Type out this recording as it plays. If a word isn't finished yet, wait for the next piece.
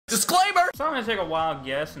Disclaimer! So I'm gonna take a wild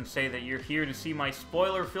guess and say that you're here to see my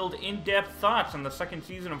spoiler-filled in-depth thoughts on the second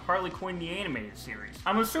season of Harley Quinn the animated series.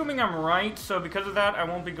 I'm assuming I'm right, so because of that, I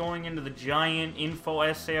won't be going into the giant info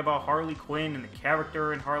essay about Harley Quinn and the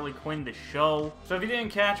character in Harley Quinn the show. So if you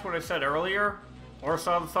didn't catch what I said earlier, or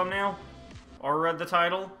saw the thumbnail, or read the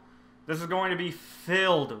title, this is going to be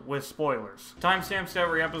filled with spoilers. Timestamps to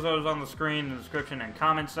every episode is on the screen, in the description and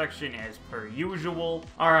comment section as per usual.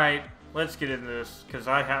 Alright, let's get into this, because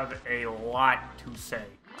I have a lot to say.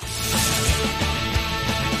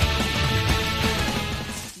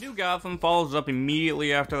 New Gotham follows up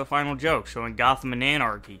immediately after the final joke, showing Gotham in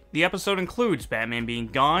anarchy. The episode includes Batman being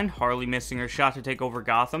gone, Harley missing her shot to take over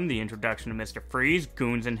Gotham, the introduction of Mr. Freeze,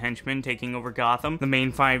 goons and henchmen taking over Gotham, the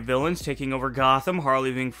main 5 villains taking over Gotham,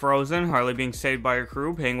 Harley being frozen, Harley being saved by her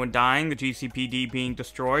crew, Penguin dying, the GCPD being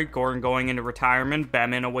destroyed, Gordon going into retirement,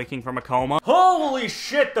 Batman awaking from a coma. Holy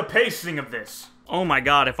shit, the pacing of this! Oh my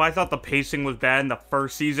god, if I thought the pacing was bad in the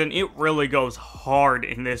first season, it really goes hard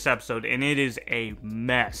in this episode, and it is a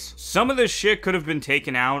mess. Some of this shit could have been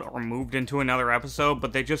taken out or moved into another episode,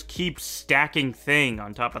 but they just keep stacking thing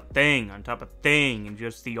on top of thing on top of thing, and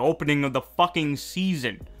just the opening of the fucking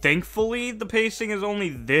season. Thankfully, the pacing is only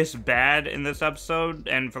this bad in this episode,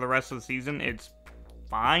 and for the rest of the season, it's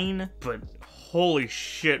fine, but holy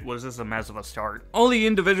shit, was this a mess of a start. All the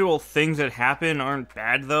individual things that happen aren't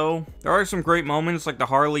bad, though. There are some great moments, like the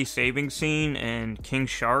Harley saving scene and King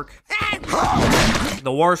Shark.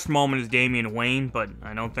 The worst moment is Damian Wayne, but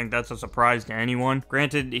I don't think that's a surprise to anyone.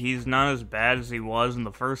 Granted, he's not as bad as he was in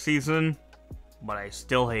the first season, but I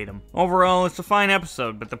still hate him. Overall, it's a fine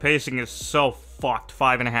episode, but the pacing is so fucked.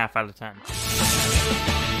 5.5 out of 10.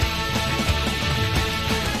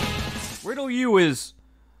 Riddle U is...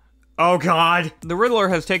 oh god. The Riddler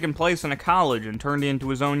has taken place in a college and turned into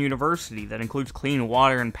his own university that includes clean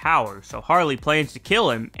water and power, so Harley plans to kill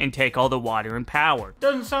him and take all the water and power.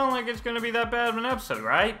 Doesn't sound like it's gonna be that bad of an episode,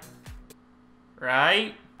 right?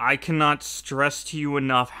 Right? I cannot stress to you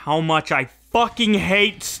enough how much I fucking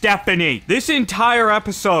hate Stephanie. This entire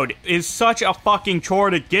episode is such a fucking chore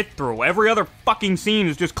to get through. Every other fucking scene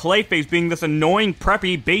is just Clayface being this annoying,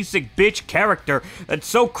 preppy, basic bitch character that's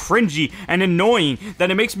so cringy and annoying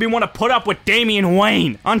that it makes me want to put up with Damian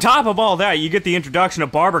Wayne. On top of all that, you get the introduction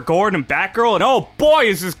of Barbara Gordon and Batgirl, and oh boy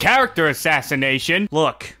is this character assassination.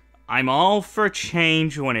 Look, I'm all for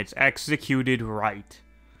change when it's executed right.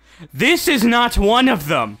 This is not one of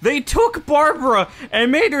them. They took Barbara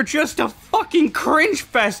and made her just a fucking cringe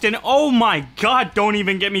fest, and oh my god, don't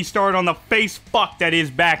even get me started on the face fuck that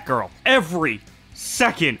is Batgirl. Every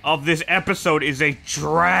second of this episode is a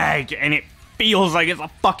drag, and it feels like it's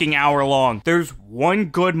a fucking hour long. There's one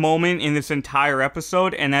good moment in this entire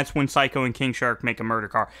episode, and that's when Psycho and King Shark make a murder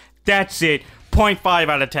car. That's it. 0.5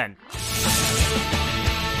 out of 10.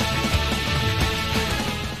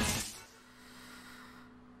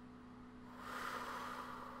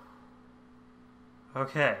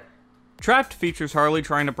 Okay. Trapped features Harley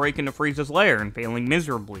trying to break into Freeze's lair and failing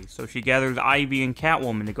miserably, so she gathers Ivy and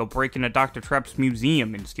Catwoman to go break into Dr. Trapp's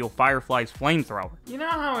museum and steal Firefly's flamethrower. You know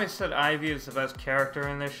how I said Ivy is the best character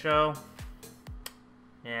in this show?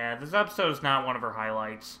 Yeah, this episode is not one of her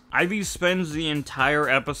highlights. Ivy spends the entire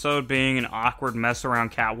episode being an awkward mess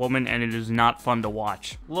around Catwoman, and it is not fun to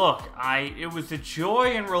watch. Look, it was a joy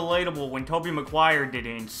and relatable when Tobey Maguire did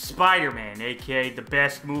it in Spider-Man, aka the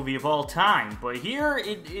best movie of all time, but here,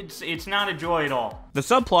 it's not a joy at all. The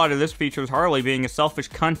subplot of this features Harley being a selfish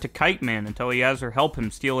cunt to Kite Man until he has her help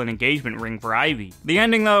him steal an engagement ring for Ivy. The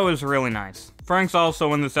ending, though, is really nice. Frank's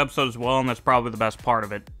also in this episode as well, and that's probably the best part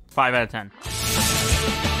of it. 5 out of 10.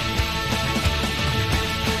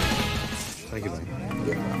 Thank you, buddy.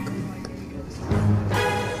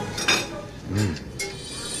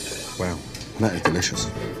 Wow, that is delicious.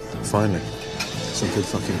 Finally, some good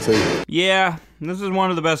fucking food. Yeah, this is one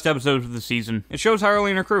of the best episodes of the season. It shows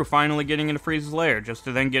Harley and her crew finally getting into Freeze's lair, just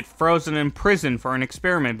to then get frozen in prison for an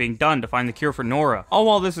experiment being done to find the cure for Nora. All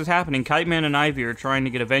while this is happening, Kite Man and Ivy are trying to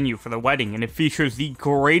get a venue for the wedding, and it features the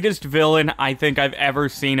greatest villain I think I've ever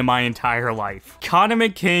seen in my entire life.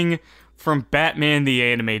 Condiment King from Batman the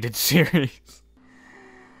Animated Series.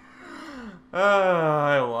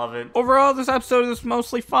 I love it. Overall, this episode is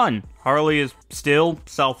mostly fun. Harley is still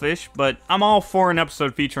selfish, but I'm all for an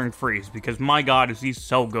episode featuring Freeze, because my god is he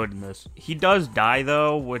so good in this. He does die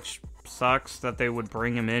though, which sucks that they would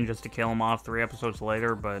bring him in just to kill him off 3 episodes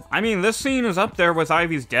later, but I mean, this scene is up there with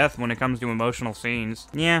Ivy's death when it comes to emotional scenes.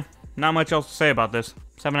 Yeah, not much else to say about this.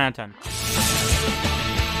 7 out of 10.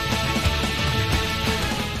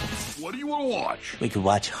 What do you want to watch? We could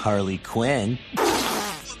watch Harley Quinn.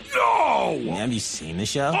 No! Have you seen the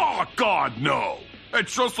show? Oh, God, no!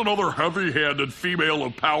 It's just another heavy-handed female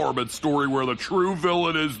empowerment story where the true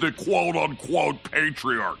villain is the quote-unquote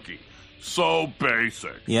patriarchy. So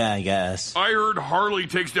basic. Yeah, I guess. I heard Harley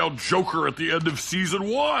takes down Joker at the end of season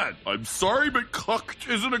 1. I'm sorry, but cuck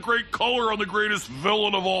isn't a great color on the greatest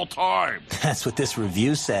villain of all time. That's what this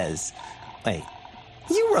review says. Wait,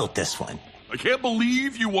 you wrote this one. I can't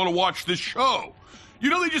believe you want to watch this show. You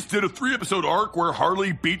know they just did a 3-episode arc where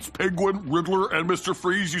Harley beats Penguin, Riddler, and Mr.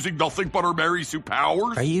 Freeze using nothing but her Mary Sue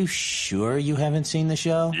powers? Are you sure you haven't seen the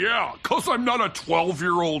show? Yeah, 'cause I'm not a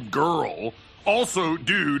 12-year-old girl. Also,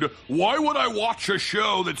 dude, why would I watch a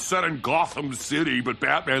show that's set in Gotham City but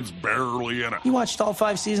Batman's barely in it? You watched all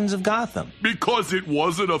 5 seasons of Gotham. Because it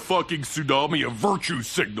wasn't a fucking tsunami of virtue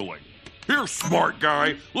signaling. Here, smart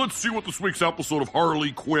guy, let's see what this week's episode of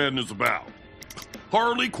Harley Quinn is about.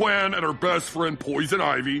 Harley Quinn and her best friend Poison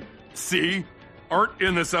Ivy, aren't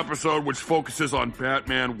in this episode, which focuses on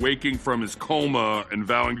Batman waking from his coma and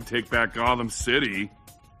vowing to take back Gotham City.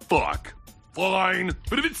 Fuck. Fine.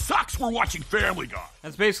 But if it sucks, we're watching Family Guy.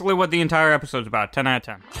 That's basically what the entire episode's about. 10 out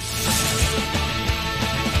of 10.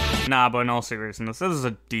 Nah, but in all seriousness, this is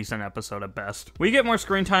a decent episode at best. We get more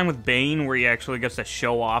screen time with Bane, where he actually gets to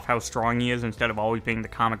show off how strong he is instead of always being the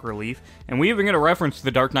comic relief. And we even get a reference to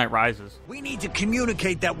The Dark Knight Rises. We need to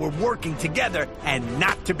communicate that we're working together and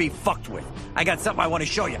not to be fucked with. I got something I want to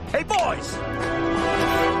show you. Hey, boys!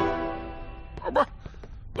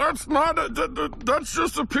 That's not that's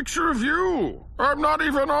just a picture of you. I'm not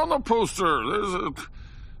even on the poster.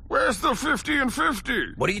 Where's the 50 and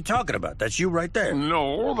 50? What are you talking about? That's you right there.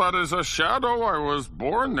 No, that is a shadow. I was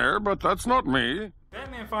born there, but that's not me.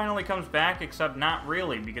 Batman finally comes back, except not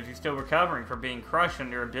really, because he's still recovering from being crushed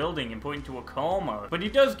under a building and put into a coma. But he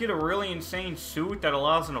does get a really insane suit that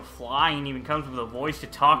allows him to fly and even comes with a voice to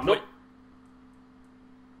talk. Nope.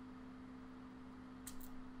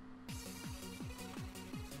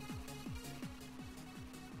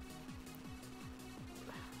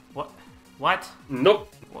 What?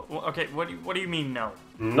 Nope. Okay, what do you mean no?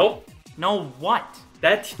 Nope. No what?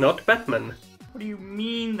 That's not Batman. What do you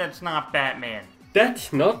mean that's not Batman?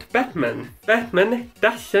 That's not Batman. Batman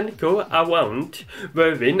doesn't go around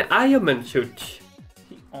wearing Iron Man suits.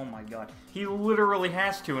 Oh my god. He literally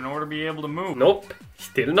has to in order to be able to move. Nope.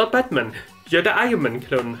 Still not Batman. You're the Iron Man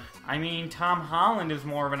clone. I mean, Tom Holland is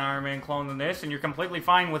more of an Iron Man clone than this, and you're completely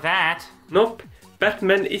fine with that. Nope.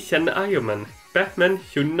 Batman is an Iron Man. Batman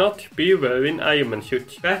should not be wearing Iron Man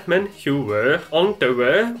suits. Batman should wear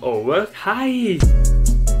underwear over high.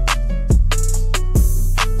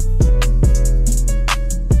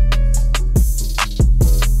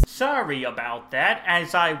 Sorry about that.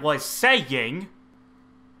 As I was saying,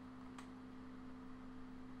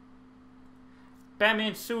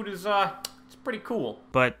 Batman's suit is, it's pretty cool.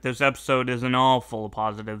 But this episode isn't all full of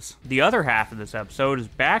positives. The other half of this episode is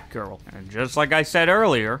Batgirl. And just like I said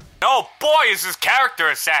earlier, oh boy, is this character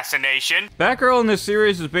assassination! Batgirl in this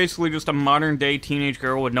series is basically just a modern-day teenage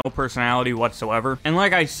girl with no personality whatsoever. And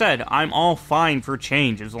like I said, I'm all fine for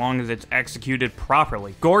change as long as it's executed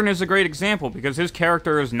properly. Gordon is a great example because his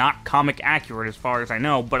character is not comic accurate as far as I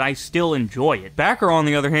know, but I still enjoy it. Batgirl, on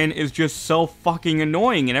the other hand, is just so fucking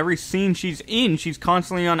annoying. In every scene she's in, she's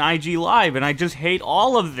constantly on IG Live, and I just hate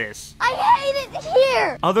all of this. I hate it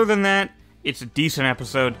here! Other than that, it's a decent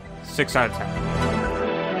episode. 6 out of 10.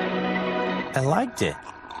 I liked it.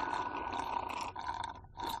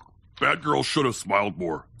 Batgirl should have smiled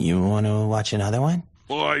more. You want to watch another one?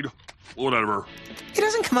 Fine. Whatever. It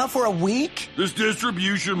doesn't come out for a week. This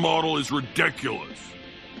distribution model is ridiculous.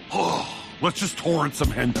 Let's just torrent some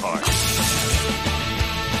hentai.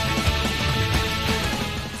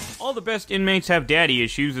 All the Best Inmates Have Daddy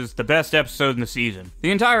Issues is the best episode in the season.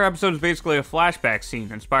 The entire episode is basically a flashback scene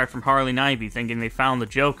inspired from Harley and Ivy thinking they found the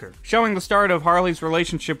Joker, showing the start of Harley's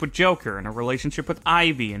relationship with Joker and a relationship with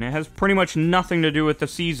Ivy, and it has pretty much nothing to do with the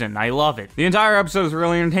season. I love it. The entire episode is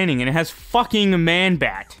really entertaining, and it has fucking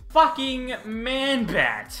Man-Bat. Fucking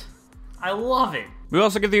Man-Bat. I love it. We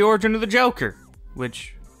also get the origin of the Joker,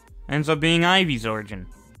 which ends up being Ivy's origin.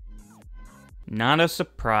 Not a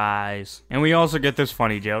surprise. And we also get this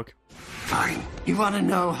funny joke. Fine. You want to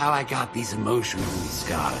know how I got these emotional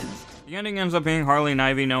scars? The ending ends up being Harley and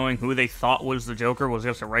Ivy knowing who they thought was the Joker was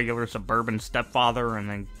just a regular suburban stepfather and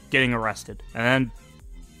then getting arrested. And then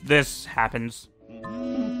this happens.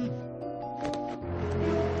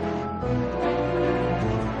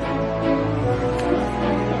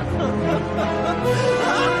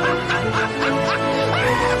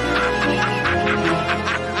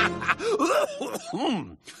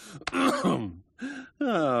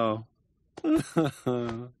 Oh.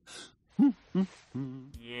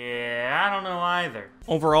 Yeah, I don't know either.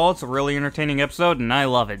 Overall, it's a really entertaining episode, and I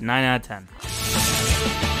love it. 9 out of 10.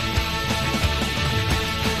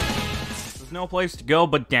 There's no place to go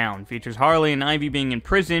but down. Features Harley and Ivy being in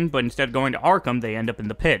prison, but instead of going to Arkham, they end up in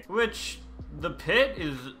the pit. Which, the pit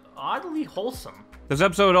is oddly wholesome. This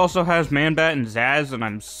episode also has Man-Bat and Zaz, and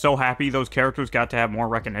I'm so happy those characters got to have more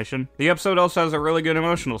recognition. The episode also has a really good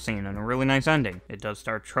emotional scene and a really nice ending. It does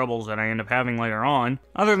start troubles that I end up having later on.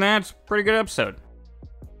 Other than that, it's a pretty good episode.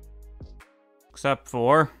 Except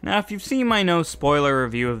for, now if you've seen my no spoiler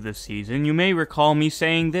review of this season, you may recall me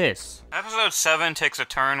saying this. Episode 7 takes a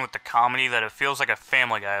turn with the comedy that it feels like a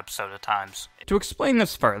Family Guy episode at times. To explain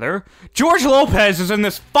this further, George Lopez is in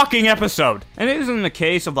this fucking episode! And it isn't the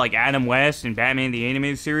case of like Adam West in Batman the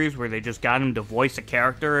Animated Series where they just got him to voice a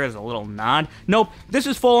character as a little nod. Nope, this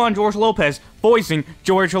is full on George Lopez voicing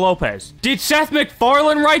George Lopez. Did Seth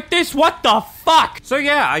MacFarlane write this? What the fuck? So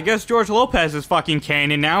yeah, I guess George Lopez is fucking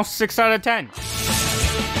canon now, 6 out of 10.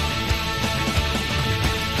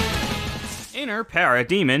 Inner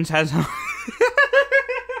Parademons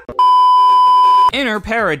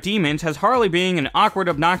has Harley being an awkward,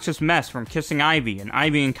 obnoxious mess from kissing Ivy, and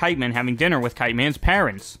Ivy and Kite-Man having dinner with Kite-Man's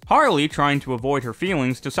parents. Harley, trying to avoid her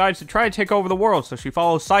feelings, decides to try to take over the world, so she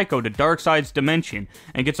follows Psycho to Darkseid's dimension,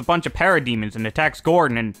 and gets a bunch of parademons and attacks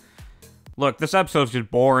Gordon, and... Look, this episode's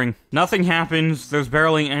just boring. Nothing happens, there's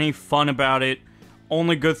barely any fun about it.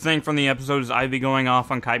 Only good thing from the episode is Ivy going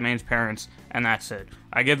off on Kite-Man's parents, and that's it.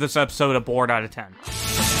 I give this episode a bored out of 10.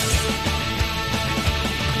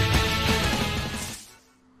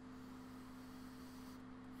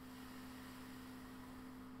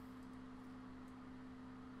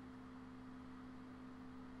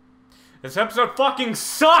 This episode fucking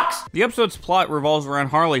sucks! The episode's plot revolves around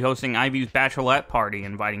Harley hosting Ivy's bachelorette party,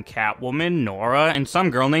 inviting Catwoman, Nora, and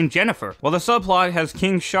some girl named Jennifer, while the subplot has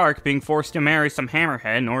King Shark being forced to marry some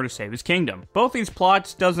hammerhead in order to save his kingdom. Both these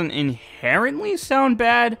plots doesn't inherently sound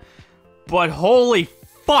bad, but holy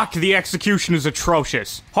fuck, the execution is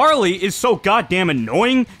atrocious. Harley is so goddamn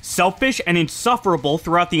annoying, selfish, and insufferable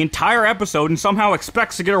throughout the entire episode and somehow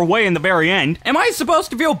expects to get her way in the very end. Am I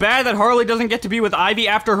supposed to feel bad that Harley doesn't get to be with Ivy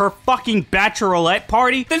after her fucking bachelorette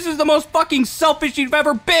party? This is the most fucking selfish you've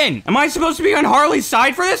ever been. Am I supposed to be on Harley's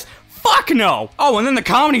side for this? Fuck no! Oh, and then the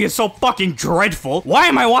comedy is so fucking dreadful. Why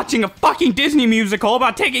am I watching a fucking Disney musical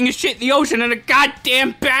about taking a shit in the ocean in a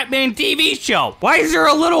goddamn Batman TV show? Why is there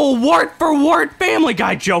a little word-for-word Family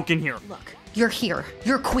Guy joke in here? Look, you're here.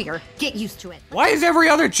 You're queer. Get used to it. Why is every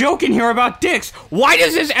other joke in here about dicks? Why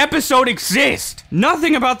does this episode exist?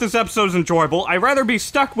 Nothing about this episode is enjoyable. I'd rather be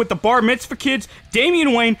stuck with the bar mitzvah kids,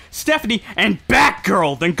 Damian Wayne, Stephanie, and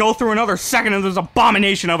Batgirl than go through another second of this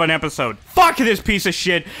abomination of an episode. Fuck this piece of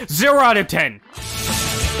shit. 0 out of 10.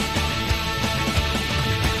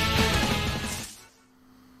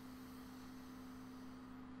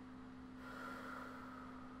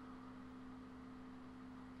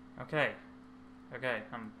 Okay,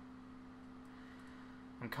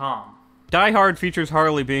 I'm calm. Die Hard features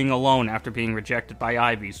Harley being alone after being rejected by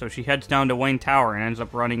Ivy, so she heads down to Wayne Tower and ends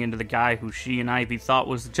up running into the guy who she and Ivy thought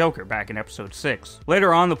was the Joker back in episode 6.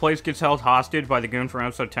 Later on, the place gets held hostage by the goon from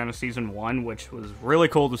episode 10 of season 1, which was really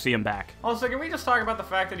cool to see him back. Also, can we just talk about the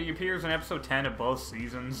fact that he appears in episode 10 of both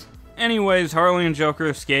seasons? Anyways, Harley and Joker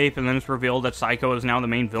escape, and then it's revealed that Psycho is now the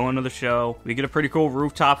main villain of the show. We get a pretty cool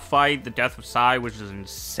rooftop fight, the death of Psy, which is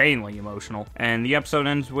insanely emotional, and the episode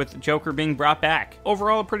ends with Joker being brought back.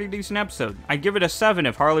 Overall, a pretty decent episode. I'd give it a 7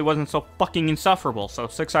 if Harley wasn't so fucking insufferable, so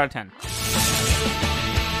 6 out of 10.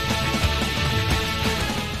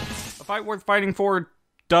 A fight worth fighting for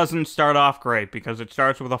doesn't start off great, because it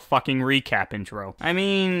starts with a fucking recap intro. I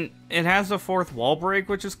mean, it has a fourth wall break,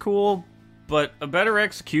 which is cool, but a better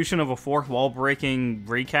execution of a fourth wall-breaking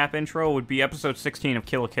recap intro would be episode 16 of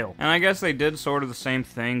Kill la Kill. And I guess they did sort of the same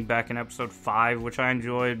thing back in episode 5, which I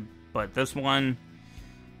enjoyed, but this one,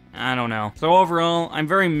 I don't know. So overall, I'm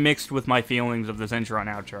very mixed with my feelings of this intro and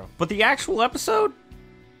outro. But the actual episode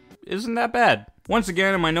isn't that bad. Once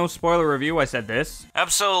again, in my no spoiler review, I said this.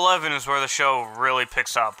 Episode 11 is where the show really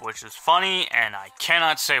picks up, which is funny, and I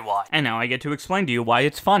cannot say why. And now I get to explain to you why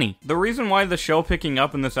it's funny. The reason why the show picking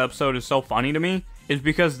up in this episode is so funny to me is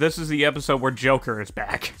because this is the episode where Joker is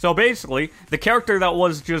back. So basically, the character that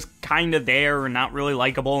was just kinda there and not really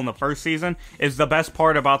likable in the first season is the best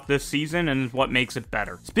part about this season and is what makes it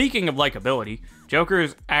better. Speaking of likability, Joker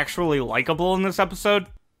is actually likable in this episode.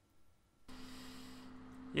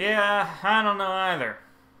 Yeah, I don't know either.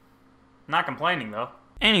 Not complaining, though.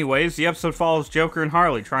 Anyways, the episode follows Joker and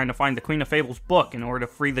Harley trying to find the Queen of Fables book in order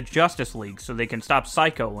to free the Justice League so they can stop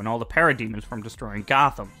Psycho and all the parademons from destroying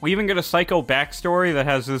Gotham. We even get a Psycho backstory that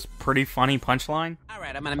has this pretty funny punchline.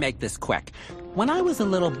 Alright, I'm gonna make this quick. When I was a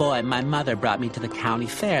little boy, my mother brought me to the county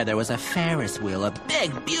fair. There was a Ferris wheel, a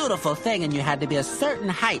big, beautiful thing, and you had to be a certain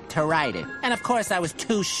height to ride it. And of course, I was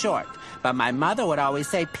too short. But my mother would always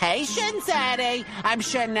say, "Patience, Eddie. I'm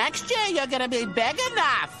sure next year you're gonna be big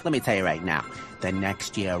enough." Let me tell you right now, the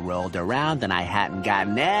next year rolled around and I hadn't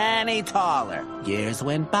gotten any taller. Years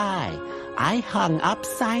went by. I hung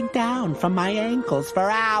upside down from my ankles for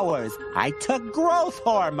hours. I took growth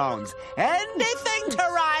hormones. Anything to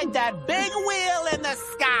ride that big wheel in the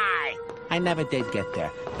sky. I never did get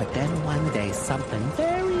there. But then one day, something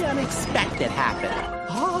very unexpected happened.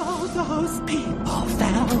 All those people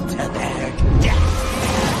fell to their death.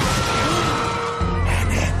 And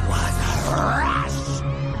it was a rush.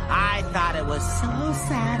 I thought it was so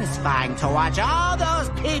satisfying to watch all those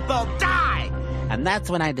people die. And that's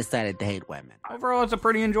when I decided to hate women. Overall, it's a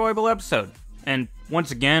pretty enjoyable episode. And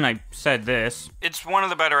once again, I said this. It's one of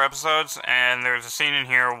the better episodes, and there's a scene in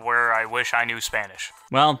here where I wish I knew Spanish.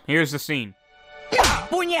 Well, here's the scene.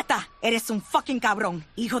 Puñeta, eres un fucking cabrón.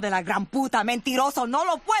 Hijo de la gran puta, mentiroso, no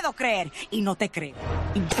lo puedo creer. Y no te creo.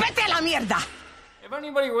 Y vete a la mierda. If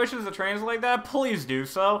anybody wishes to translate that, please do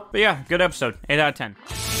so. But yeah, good episode. 8 out of 10.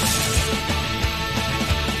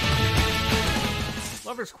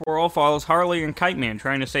 Lover Squirrel follows Harley and Kite Man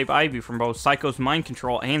trying to save Ivy from both Psycho's mind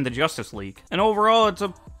control and the Justice League. And overall, it's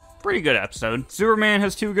a pretty good episode. Superman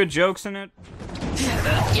has 2 good jokes in it.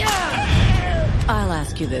 I'll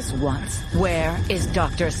ask you this once. Where is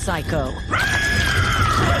Dr. Psycho?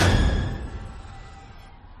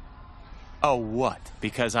 Oh, what?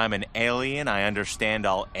 Because I'm an alien, I understand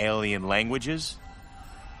all alien languages?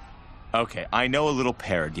 Okay, I know a little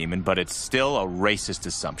parademon, but it's still a racist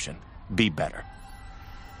assumption. Be better.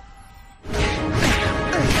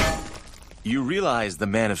 You realize the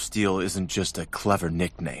Man of Steel isn't just a clever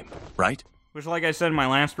nickname, right? Which, like I said in my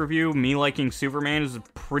last review, me liking Superman is a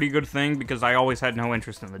pretty good thing because I always had no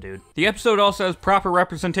interest in the dude. The episode also has proper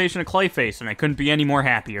representation of Clayface, and I couldn't be any more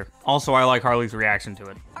happier. Also, I like Harley's reaction to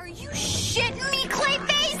it. Are you shitting me,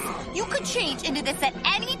 Clayface? You could change into this at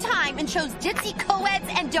any time and chose ditzy co-eds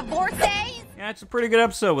and divorcees? Yeah, it's a pretty good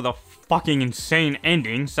episode with a fucking insane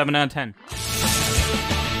ending. 7 out of 10.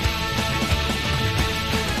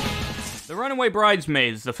 The Runaway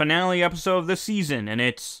Bridesmaids, the finale episode of this season, and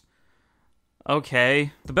it's...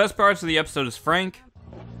 okay. The best parts of the episode is Frank.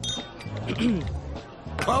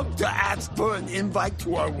 Come to ask for an invite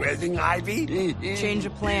to our wedding, Ivy? Change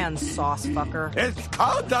of plans, sauce fucker. It's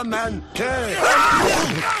condiment. It's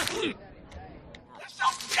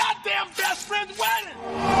your goddamn best friend's wedding!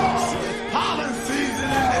 Pollen season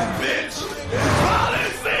in this bitch!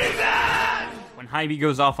 Pollen season! When Ivy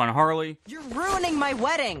goes off on Harley. You're ruining my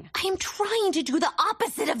wedding. I am trying to do the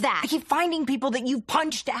opposite of that. I keep finding people that you've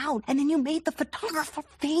punched out, and then you made the photographer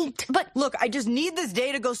faint. But look, I just need this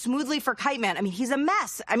day to go smoothly for Kite Man. I mean, he's a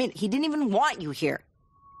mess. I mean, he didn't even want you here.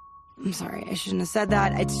 I'm sorry, I shouldn't have said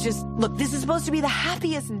that. It's just, look, this is supposed to be the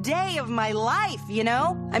happiest day of my life, you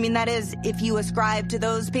know? I mean, that is, if you ascribe to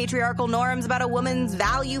those patriarchal norms about a woman's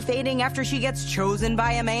value fading after she gets chosen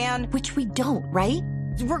by a man. Which we don't, right?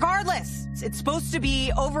 Regardless, it's supposed to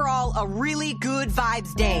be overall a really good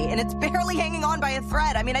vibes day, and it's barely hanging on by a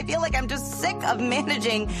thread. I mean, I feel like I'm just sick of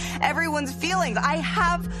managing everyone's feelings. I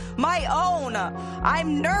have my own.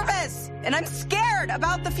 I'm nervous, and I'm scared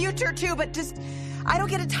about the future too, but just... I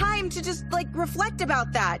don't get a time to just, like, reflect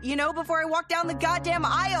about that, you know, before I walk down the goddamn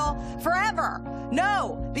aisle forever.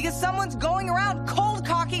 No, because someone's going around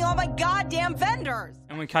cold-cocking all my goddamn vendors.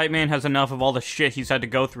 And when Kite Man has enough of all the shit he's had to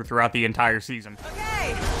go through throughout the entire season.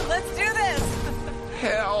 Okay, let's do this.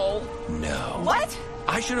 Hell no. What?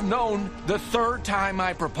 I should have known the third time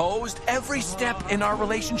I proposed. Every step in our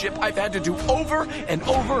relationship I've had to do over and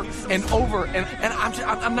over and over, and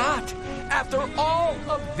I'm not. After all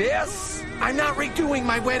of this, I'm not redoing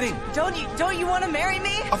my wedding. Don't you want to marry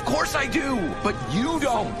me? Of course I do, but you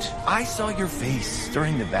don't. I saw your face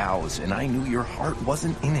during the vows, and I knew your heart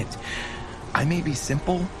wasn't in it. I may be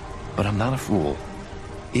simple, but I'm not a fool.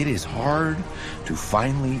 It is hard to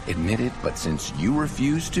finally admit it, but since you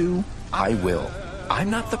refuse to, I will. I'm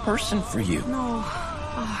not the person for you. No.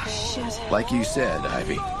 Oh, shit. Like you said,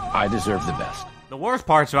 Ivy, I deserve the best. The worst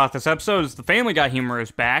parts about this episode is the Family Guy humor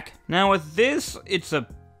is back. Now with this, it's a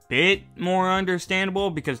bit more understandable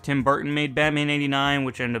because Tim Burton made Batman 89,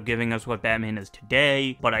 which ended up giving us what Batman is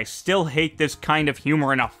today, but I still hate this kind of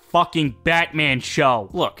humor in a fucking Batman show.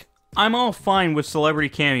 Look, I'm all fine with celebrity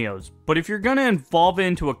cameos, but if you're gonna evolve it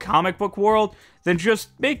into a comic book world, then just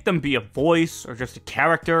make them be a voice or just a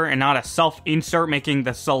character and not a self-insert making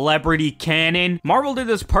the celebrity canon. Marvel did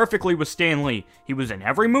this perfectly with Stan Lee. He was in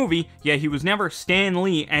every movie, yet he was never Stan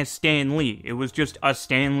Lee as Stan Lee. It was just a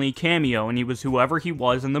Stan Lee cameo, and he was whoever he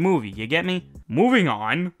was in the movie. You get me? Moving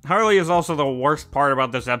on. Harley is also the worst part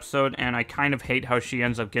about this episode, and I kind of hate how she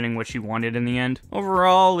ends up getting what she wanted in the end.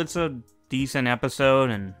 Overall, it's a decent episode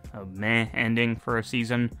and a meh ending for a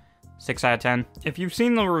season. 6 out of 10. If you've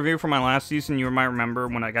seen the review for my last season, you might remember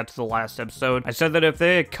when I got to the last episode, I said that if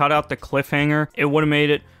they had cut out the cliffhanger, it would have made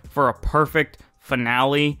it for a perfect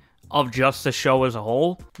finale of just the show as a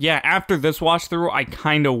whole. Yeah, after this watch through, I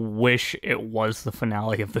kind of wish it was the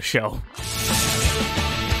finale of the show.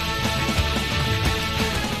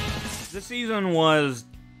 This season was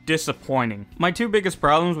disappointing. My two biggest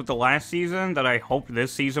problems with the last season that I hoped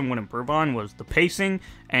this season would improve on was the pacing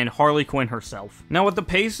and Harley Quinn herself. Now with the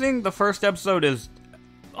pacing, the first episode is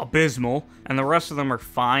abysmal, and the rest of them are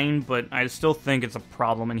fine, but I still think it's a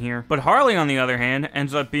problem in here. But Harley, on the other hand,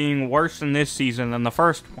 ends up being worse in this season than the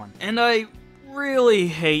first one. And I really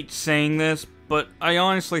hate saying this, but I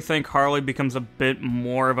honestly think Harley becomes a bit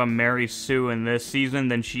more of a Mary Sue in this season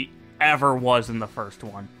than she ever was in the first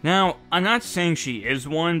one. Now, I'm not saying she is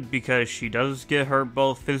one, because she does get hurt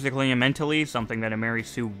both physically and mentally, something that a Mary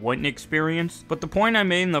Sue wouldn't experience, but the point I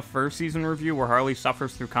made in the first season review where Harley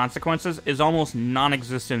suffers through consequences is almost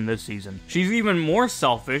non-existent in this season. She's even more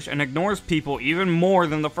selfish and ignores people even more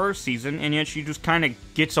than the first season, and yet she just kinda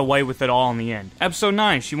gets away with it all in the end. Episode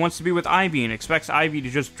 9, she wants to be with Ivy and expects Ivy to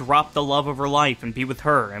just drop the love of her life and be with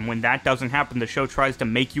her, and when that doesn't happen, the show tries to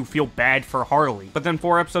make you feel bad for Harley. But then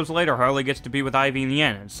 4 episodes later, Harley gets to be with Ivy in the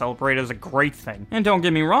end and celebrate as a great thing. And don't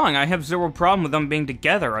get me wrong, I have zero problem with them being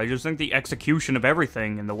together. I just think the execution of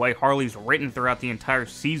everything and the way Harley's written throughout the entire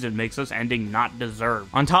season makes this ending not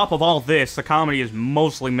deserved. On top of all this, the comedy is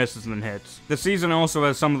mostly misses than hits. The season also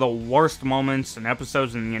has some of the worst moments and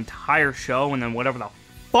episodes in the entire show, and then whatever the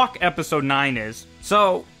fuck episode 9 is.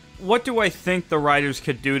 So, what do I think the writers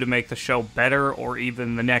could do to make the show better, or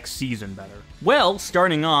even the next season better? Well,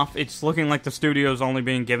 starting off, it's looking like the studio's only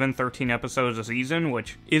being given 13 episodes a season,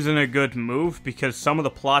 which isn't a good move, because some of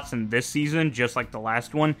the plots in this season, just like the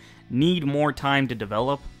last one, need more time to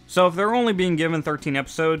develop. So if they're only being given 13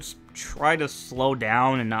 episodes, try to slow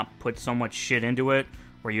down and not put so much shit into it,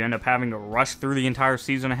 where you end up having to rush through the entire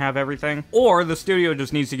season to have everything. Or the studio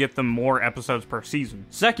just needs to give them more episodes per season.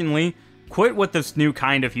 Secondly, quit with this new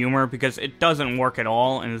kind of humor, because it doesn't work at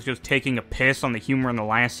all and is just taking a piss on the humor in the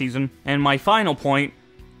last season. And my final point,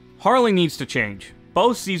 Harley needs to change.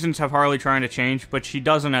 Both seasons have Harley trying to change, but she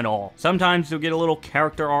doesn't at all. Sometimes you'll get a little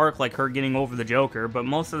character arc like her getting over the Joker, but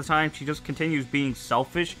most of the time she just continues being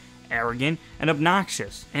selfish, arrogant, and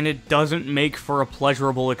obnoxious, and it doesn't make for a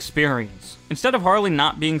pleasurable experience. Instead of Harley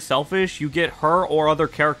not being selfish, you get her or other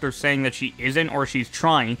characters saying that she isn't or she's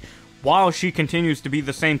trying, while she continues to be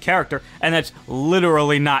the same character, and that's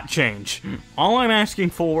literally not change. All I'm asking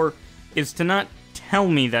for is to not tell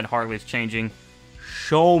me that Harley's changing,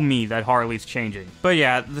 show me that Harley's changing. But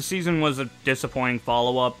yeah, the season was a disappointing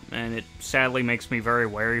follow-up, and it sadly makes me very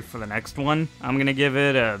wary for the next one. I'm gonna give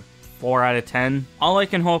it a 4 out of 10. All I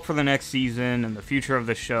can hope for the next season and the future of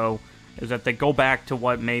the show is that they go back to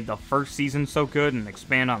what made the first season so good and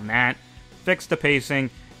expand on that, fix the pacing,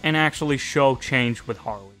 and actually show change with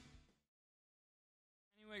Harley.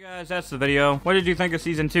 Guys, that's the video. What did you think of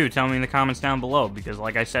Season 2? Tell me in the comments down below, because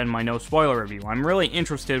like I said in my no spoiler review, I'm really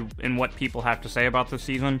interested in what people have to say about this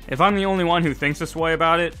season. If I'm the only one who thinks this way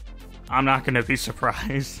about it, I'm not gonna be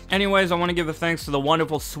surprised. Anyways, I want to give a thanks to the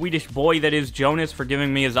wonderful Swedish boy that is Jonas for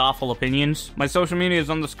giving me his awful opinions. My social media is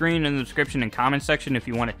on the screen in the description and comment section if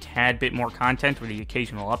you want a tad bit more content with the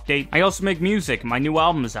occasional update. I also make music. My new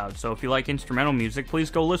album is out, so if you like instrumental music, please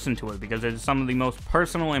go listen to it, because it is some of the most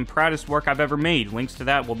personal and proudest work I've ever made. Links to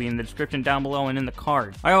that will be in the description down below and in the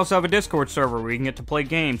card. I also have a Discord server where you can get to play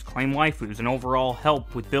games, claim waifus, and overall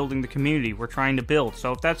help with building the community we're trying to build.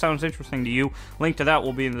 So if that sounds interesting to you, link to that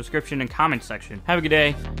will be in the description and comment section. Have a good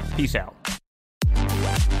day. Peace out.